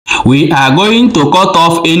We are going to cut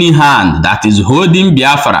off any hand that is holding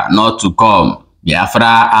Biafra not to come.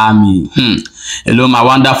 Biafra army. Hello, my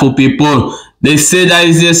wonderful people. They say there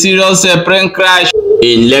is a serious plane crash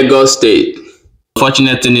in Lagos State.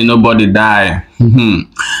 Fortunately, nobody died.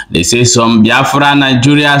 They say some Biafra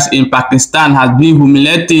Nigerians in Pakistan has been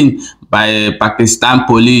humiliated by Pakistan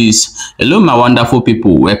police. Hello, my wonderful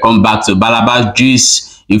people. Welcome back to Balabas Gist.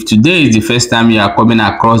 If today is the first time you are coming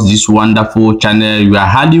across this wonderful channel, you are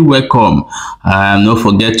highly welcome. Don't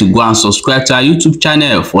forget to go and subscribe to our YouTube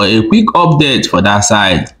channel for a quick update for that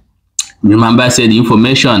side. Remember, I said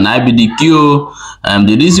information I be the cure.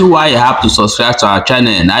 The reason why you have to subscribe to our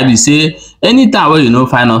channel, and I be say anytime where you know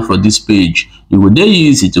find us for this page, you will then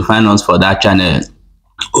use it to find us for that channel.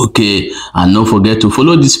 Okay, and don't forget to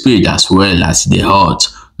follow this page as well as the hot.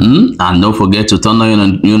 And don't forget to turn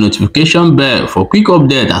on your notification bell for quick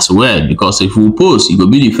update as well, because if we post, you will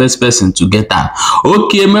be the first person to get them.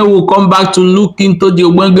 Okay, man, we'll come back to look into the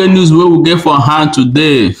Ogbonge news where we get for hand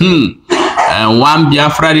today. And one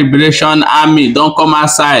Biafra Liberation Army don't come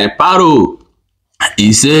outside. Paro,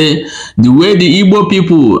 he say the way the Igbo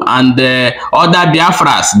people and the other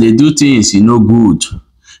Biafras they do things, you know, good.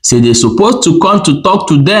 Say they supposed to come to talk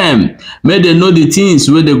to them, make they know the things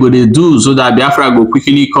where they go they do, so that Biafra go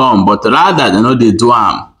quickly come. But rather they know they do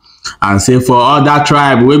them. And say for other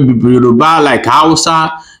tribe where be Yoruba like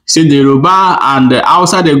Hausa, say the Yoruba and the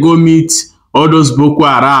Hausa they go meet all those Boko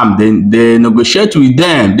Haram. Then they negotiate with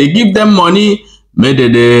them. They give them money, make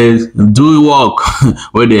they do work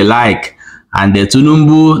where they like. And the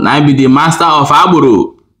Tunumbu now be the master of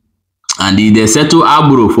Aburo, and they settle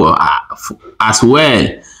Aburo for as well.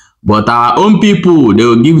 But our own people, they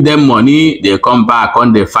will give them money, they come back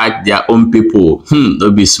and they fight their own people.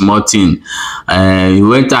 Don't be smart thing. He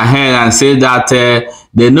went ahead and said that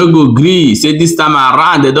they no go agree. Say this time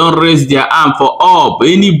around, they don't raise their arm for up.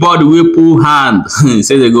 Anybody will pull hand.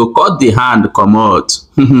 Say they go cut the hand, come out.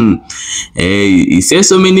 He says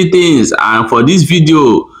so many things, and for this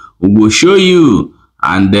video, we will show you,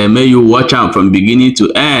 and then may you watch out from beginning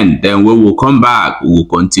to end. Then we will come back, we will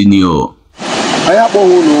continue. I have no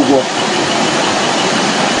go.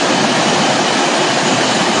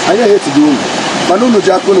 I hate to do it. But no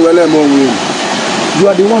Japan will you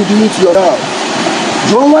are the one doing it yourself.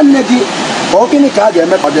 John one negi or any card they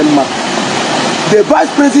make for them. The vice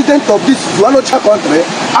president of this Dualocha country,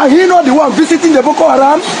 and he not the one visiting the Boko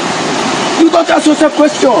Haram. You don't ask yourself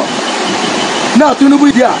question. Now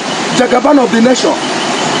Tinubu there, Jagaban of the nation,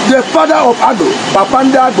 the father of Ado,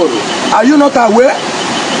 Papanda Agoro. Are you not aware?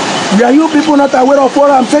 Are you people not aware of what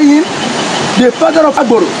I'm saying? The father of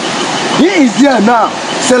Agboro, he is there now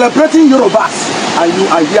celebrating Yorubas, and you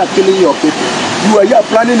are here killing your people. You are here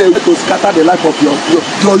planning a way to scatter the life of your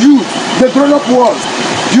youth, the grown-up ones.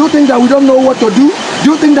 Do you think that we don't know what to do?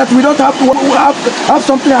 Do you think that we don't have to have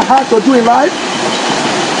something hard to do in life?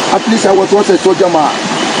 At least I was once a soldier man.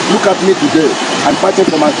 Look at me today. I'm fighting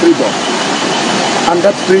for my freedom, and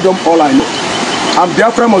that freedom all I know. And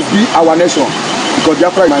Biafra must be our nation. Because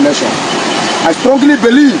Biafra is my nation. I strongly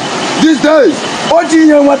believe these days, before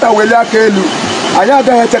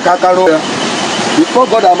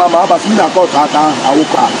God and Mama, I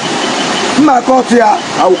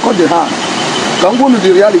will cut the hand. Come go to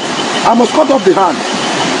the reality. I must cut off the hand.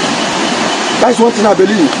 That's one thing I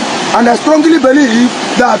believe. And I strongly believe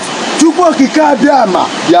that Chukwu Kika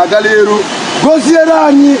Biama, Yagaleru,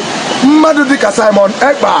 Gozierani, Madudika Simon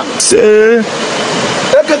Ekban. Say.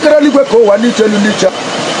 Ekekereli gwe ko wa ni chelu nicha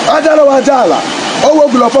adala wajala owo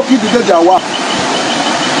gulofo ki dide jawa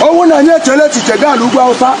owo na nye chele chichega lu gwa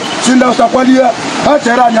usa sinda usa kwalie ha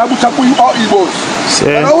chera nya bucha ku o Igbo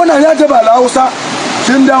owo na nye jebala usa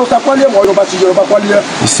sinda usa kwalie mo yo ba chi yo ba kwalie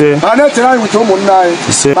ana chera wi to mun nai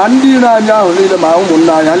mandi na nya ho lele ma mun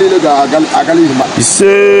nai ha lele ga agali ma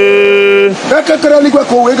ekekereli gwe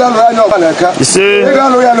ko we ga lo anya obaleka we ga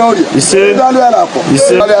lo ya lori we ga lo ya la ko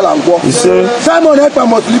ya la ngwo Simon Ekpa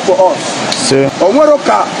must live for us. Onwero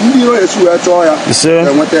ka ndiro Yesu echo ya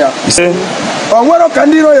enwete ya onwero ka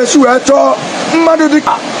ndiro Yesu echo mmadu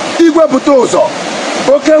dika igwe buto ụzọ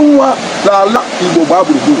oke nwa na ala Igbo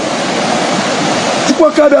gbagburu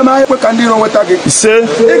Chukwu ka bịa ma ekwe ka ndiro nweta gị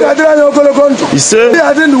ị ga-adịrị anya ogologo ndụ ị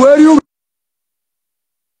ga-adị ndụ wee rie.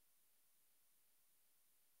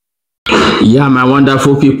 Yeah, my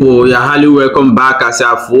wonderful people, you're highly welcome back. As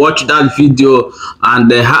I've watched that video and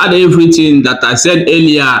they had everything that I said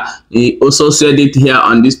earlier. He also said it here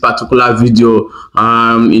on this particular video.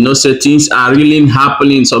 You know, so things are really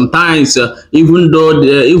happening sometimes. Even though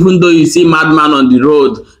you see madman on the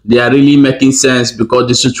road, they are really making sense, because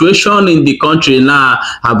the situation in the country now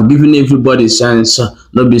have given everybody sense.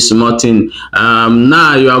 Not be smarting.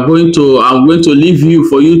 Now I'm going to leave you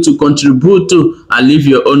for you to contribute to and leave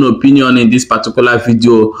your own opinion in this particular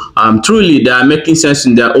video. Truly they are making sense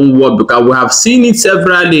in their own word, because we have seen it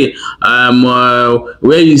severally,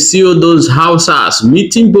 where you see all those houses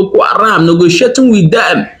meeting Boko Haram, negotiating with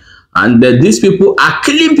them, and these people are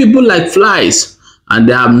killing people like flies, and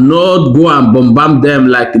they have not go and bombard them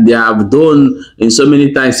like they have done in so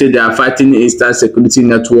many times. Say they are fighting Eastern Security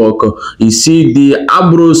Network. You see the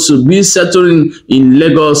Abros be settling in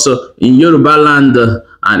Lagos, in Yoruba land,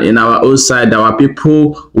 and in our own side, our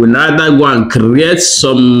people will rather go and create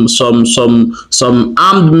some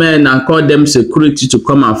armed men and call them security to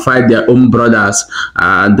come and fight their own brothers.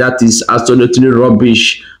 That is absolutely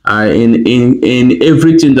rubbish. In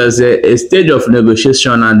everything, there's a stage of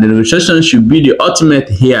negotiation, and the negotiation should be the ultimate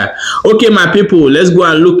here. Okay, my people, let's go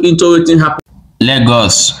and look into what happened.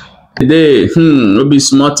 Lagos today, no be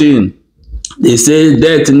small thing. They say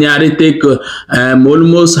that nearly take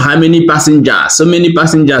almost how many passengers? So many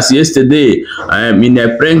passengers yesterday in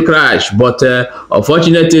a plane crash, but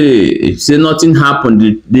unfortunately, say nothing happened.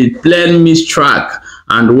 The plane missed track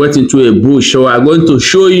and went into a bush. So I'm going to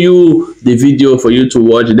show you the video for you to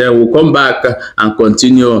watch. Then we'll come back and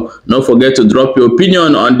continue. Don't forget to drop your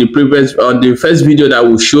opinion on the first video that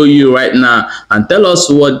will show you right now, and tell us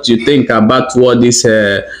what you think about what this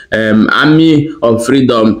Army of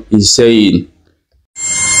Freedom is saying.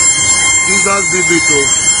 Jesus did it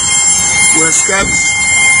to escape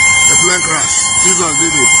the plane crash. Jesus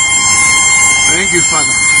did it. Thank you,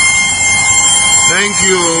 Father. Thank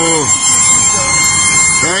you.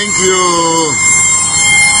 Thank you.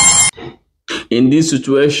 In this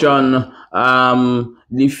situation,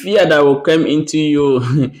 the fear that will come into you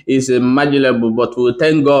is imaginable, but we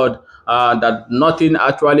thank God that nothing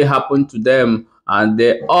actually happened to them, and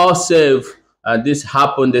they all safe. This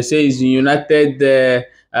happened, they say, is in United Air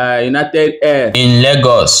in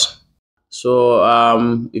Lagos. So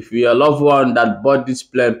if you're a loved one that bought this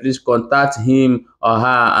plane, please contact him or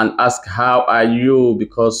her and ask how are you,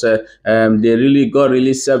 because God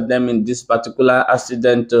really saved them in this particular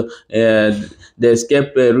accident. They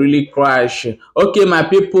escaped a really crash. Okay, my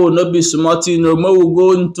people, no be smarting. No more. We'll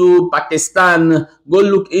go into Pakistan. Go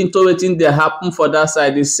look into what they happen for that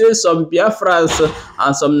side. They say some Biafras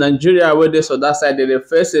and some Nigeria where they saw that side, they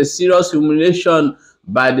face a serious humiliation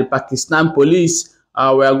by the Pakistan police.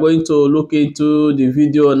 We are going to look into the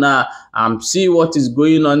video now and see what is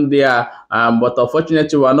going on there. But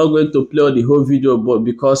unfortunately, we are not going to play the whole video, but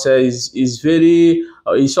because it's very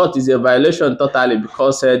in short, is a violation totally,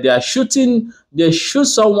 because they shoot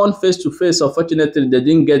someone face to face. Unfortunately, they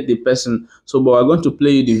didn't get the person. So, but we're going to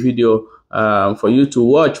play you the video for you to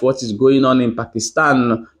watch what is going on in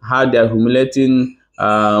Pakistan, how they are humiliating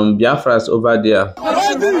Biafras over there.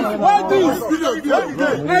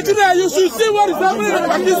 Nigeria, you should see what is happening in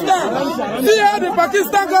Pakistan. See how the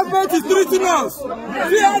Pakistan government is treating us.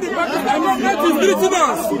 See how the Pakistan government is treating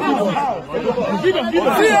us.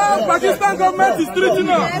 See how Pakistan government is treating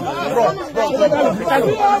us.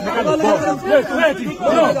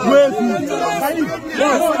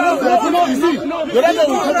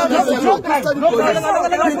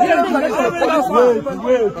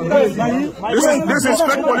 This is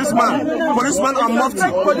fake policeman are mufti.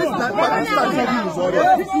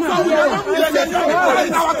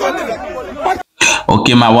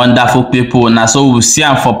 Okay, my wonderful people, now so we see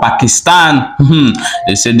for Pakistan.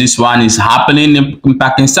 They say this one is happening in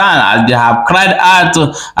Pakistan, as they have cried out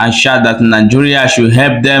and shout that Nigeria should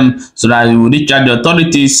help them so that we will reach out the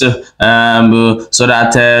authorities, so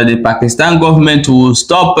that the Pakistan government will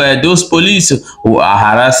stop those police who are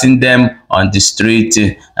harassing them on the street.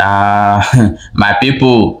 My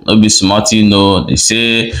people, no be smart, you know. They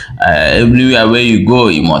say everywhere where you go,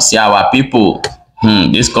 you must see our people.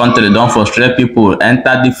 This country don't frustrate people.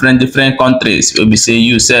 Enter different countries. We be say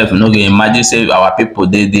you self, no get imagine say our people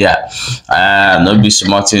they there. No be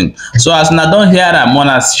smarting. So as now don't hear them,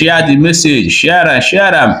 wanna share the message, share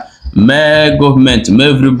them. May government,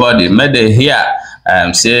 may everybody, may they hear.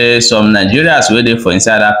 Say some Nigerians waiting for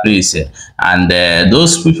inside that place, and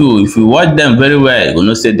those people, if you watch them very well, you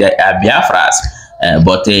know say they are Biafras.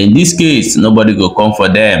 But in this case, nobody go come for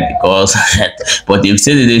them, because but if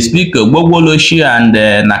say they speak Gbogboloshi and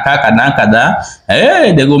Nakakadankada,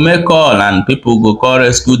 hey, they go make call and people go call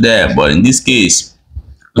rescue them. But in this case,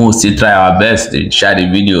 we'll still try our best to share the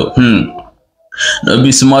video. No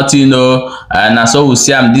be smart, you know. And so we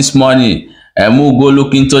see them this morning. And we'll go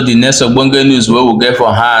look into the next ogbonge news where we'll get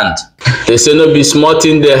for hand. They say no be small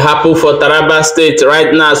thing dey happen for Taraba State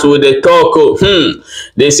right now, so they talk.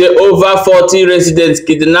 They say over 40 residents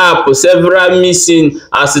kidnapped, several missing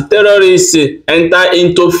as terrorists enter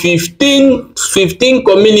into 15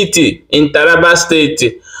 community in Taraba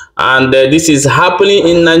State. And this is happening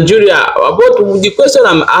in Nigeria. But the question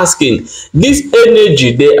I'm asking, this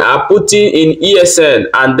energy they are putting in ESN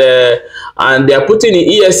and they are putting in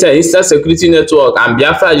ESN, Eastern Security Network, and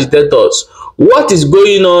Biafra agitators, what is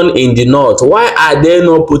going on in the north? Why are they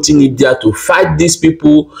not putting it there to fight these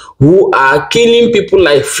people who are killing people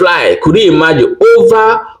like fly? Could you imagine?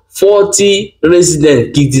 Over 40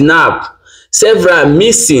 residents kidnapped, several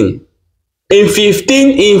missing. In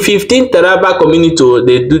 15 Taraba community,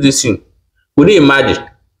 they do this thing. Could you imagine?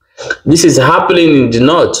 This is happening in the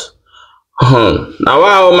north. Now,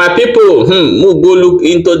 wow, my people, we'll go look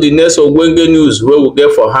into the next ogbonge news where we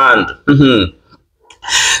get for hand.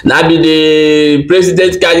 Now be the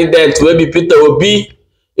president candidate wey be Peter Obi.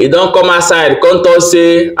 He don't come outside come talk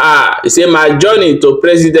say he say my journey to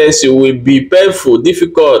presidency will be painful,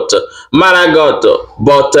 difficult, maragot,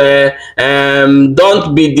 but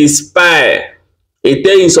don't be despair. He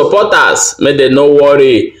tell his supporters make dem no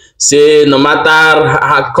worry, say no matter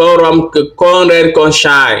how come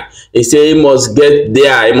shine, he say he must get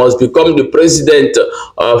there, he must become the president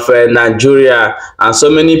of Nigeria. And so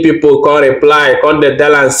many people come reply, come dey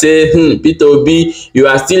tell and say, Peter Obi, you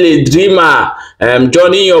are still a dreamer.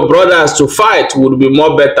 Joining your brothers to fight would be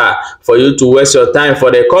more better for you to waste your time for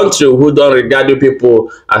the country who don't regard you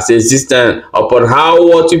people as existent upon how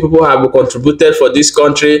what you people have contributed for this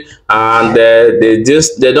country, and they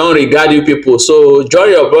don't regard you people. So join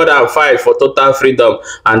your brother and fight for total freedom.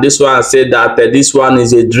 And this one said that this one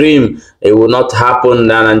is a dream. It will not happen.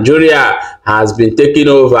 Nigeria has been taken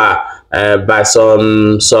over by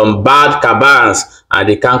some bad cabals, and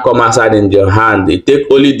they can't come outside in their hand. They take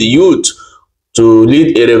only the youth to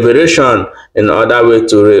lead a revolution in order way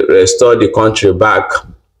to restore the country back.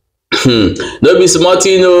 No be small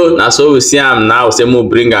thing, no. Now so we see am now. Say mo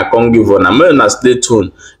bring a come give on. Now stay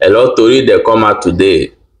tuned. A lot to read they come out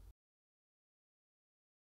today.